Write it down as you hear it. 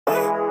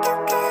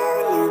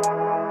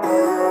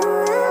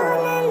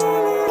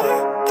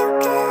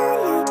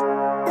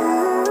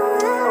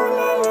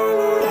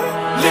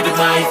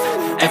life,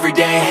 every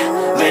day,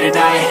 late at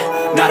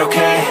night, not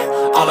okay.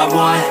 All I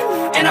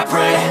want, and I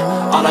pray,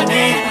 all I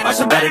need are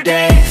some better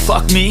days.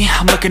 Fuck me,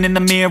 I'm looking in the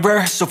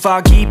mirror, so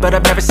foggy, but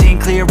I've never seen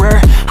clearer.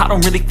 I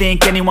don't really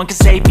think anyone can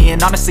save me,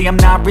 and honestly I'm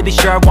not really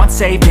sure I want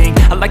saving.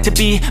 I like to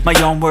be my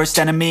own worst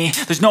enemy.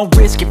 There's no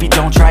risk if you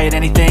don't try at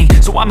anything,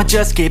 so I'ma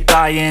just keep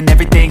buying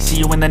everything. See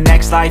you in the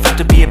next life, have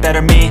to be a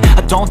better me.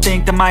 I don't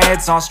think that my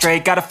head's on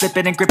straight, gotta flip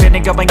it and grip it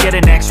and go and get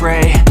an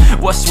x-ray.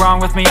 What's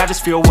wrong with me? I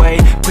just feel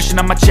weight pushing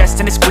on my chest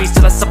and it squeezes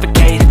till I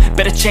suffocate.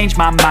 Better change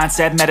my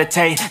mindset,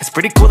 meditate. It's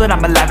pretty cool that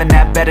I'm alive and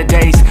have better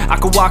days. I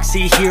could walk,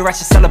 see, hear, I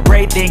should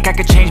celebrate. Think I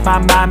could change my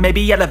mind,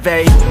 maybe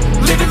elevate.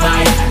 Living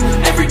life,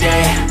 every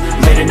day,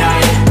 late at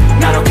night,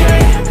 not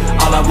okay.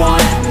 All I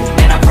want,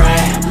 and I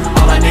pray,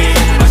 all I need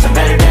are some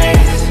better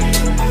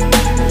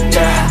days.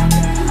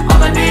 Yeah,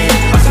 all I need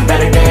are some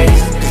better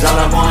days. Cause all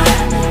I want,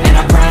 and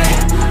I pray,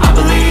 I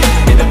believe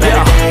in the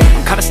better days.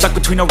 I'm kinda stuck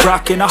between a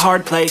rock and a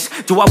hard place.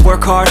 Do I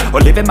work hard or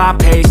live at my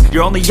pace?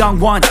 You're only young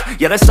once,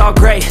 yeah that's all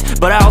great,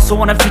 but I also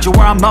want a future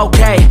where I'm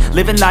okay.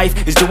 Living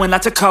life is doing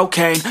lots of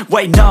cocaine.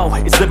 Wait no,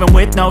 it's living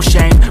with no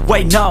shame.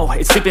 Wait no,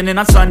 it's sleeping in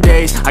on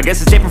Sundays. I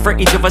guess it's different for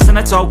each of us and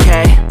that's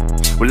okay.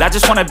 Well I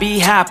just wanna be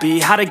happy,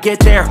 how to get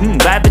there?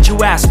 Glad that you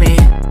asked me.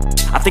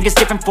 I think it's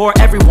different for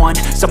everyone.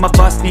 Some of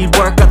us need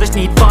work, others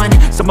need fun.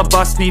 Some of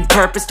us need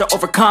purpose to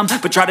overcome.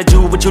 But try to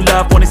do what you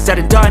love when it's said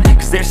and done,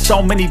 cause there's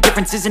so many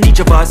differences in each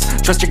of us.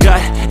 Trust your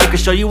gut, it can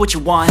show you what you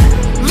want.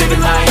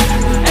 Living life,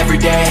 every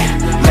day,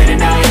 late at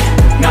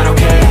night, not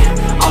okay.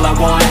 All I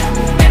want,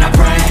 and I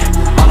pray,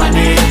 all I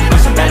need are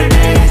some better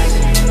days.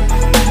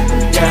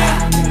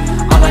 Yeah,